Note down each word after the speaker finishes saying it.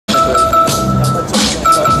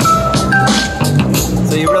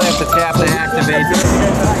tap to activate.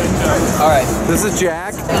 Alright. This is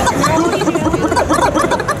Jack.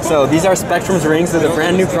 So these are Specdrums rings. They're the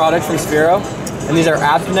brand new product from Sphero. And these are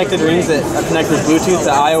app-connected rings that connect with Bluetooth to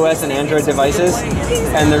iOS and Android devices.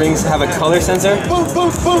 And the rings have a color sensor,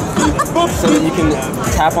 so that you can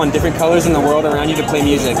tap on different colors in the world around you to play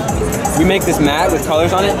music. We make this mat with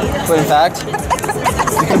colors on it, but in fact,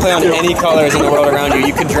 you can play on any colors in the world around you.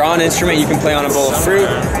 You can draw an instrument, you can play on a bowl of fruit,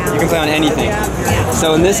 you can play on anything.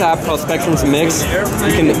 So in this app called Specdrums Mix,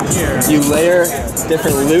 you layer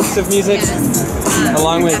different loops of music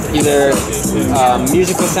along with either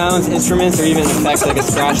musical sounds, instruments, or even effects like a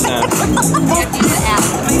scratch sound.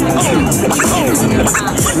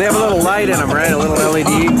 They have a little light in them, right? A little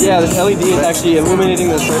LED? Yeah, this LED is actually illuminating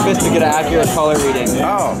the surface to get an accurate color reading.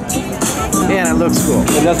 Oh. Yeah, and it looks cool.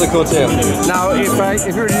 It does look cool too. Now, if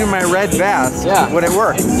you were to do my red bass, would it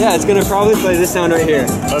work? Yeah, it's gonna probably play this sound right here.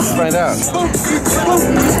 Let's find out. So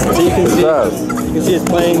you can see it's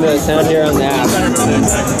playing the sound here on the app.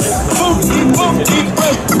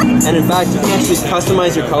 And in fact, you can actually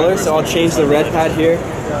customize your color. So I'll change the red pad here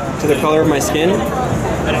to the color of my skin.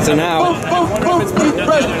 So now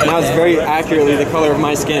it's very accurately the color of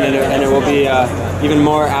my skin, and it will be even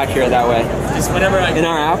more accurate that way. In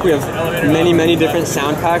our app, we have many different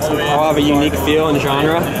sound packs, which all have a unique feel and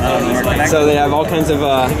genre. So they have all kinds of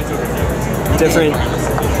different,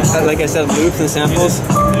 like I said, loops and samples.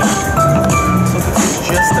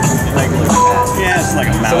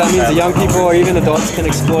 So that means the young people or even adults can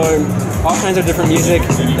explore all kinds of different music,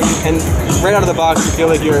 and right out of the box you feel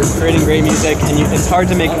like you're creating great music, and it's hard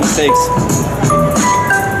to make mistakes.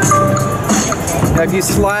 Now if you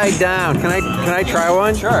slide down, can I try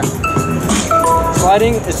one? Sure.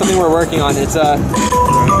 Sliding is something we're working on. It's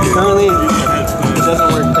currently it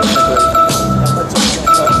doesn't work perfectly.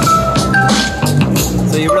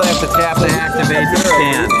 So you really have to tap to activate the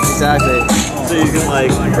stand. Exactly. So you can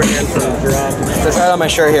like bring in some drum. Just right on my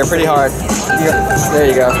shirt here, pretty hard. There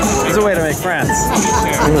you go. It's a way to make friends.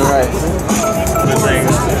 Right.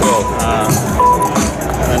 Cool.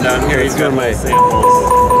 And down here he's got my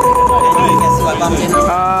samples.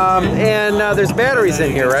 And there's batteries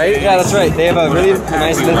in here, right? Yeah, that's right. They have a really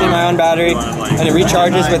nice lithium-ion battery, and it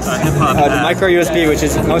recharges with micro USB, which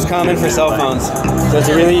is most common for cell phones. So it's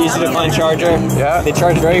a really easy to find charger. Yeah. They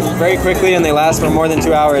charge very quickly, and they last for more than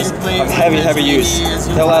 2 hours of heavy use.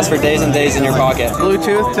 They'll last for days and days in your pocket.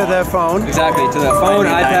 Bluetooth to the phone. Exactly, to the phone,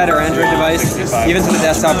 iPad, or Android device, even to the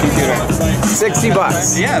desktop computer.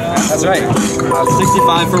 $60. Yeah, that's right.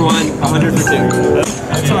 65 for one, 100 for two.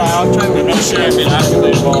 That's what I'll try to make sure I've been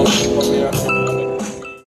actively involved.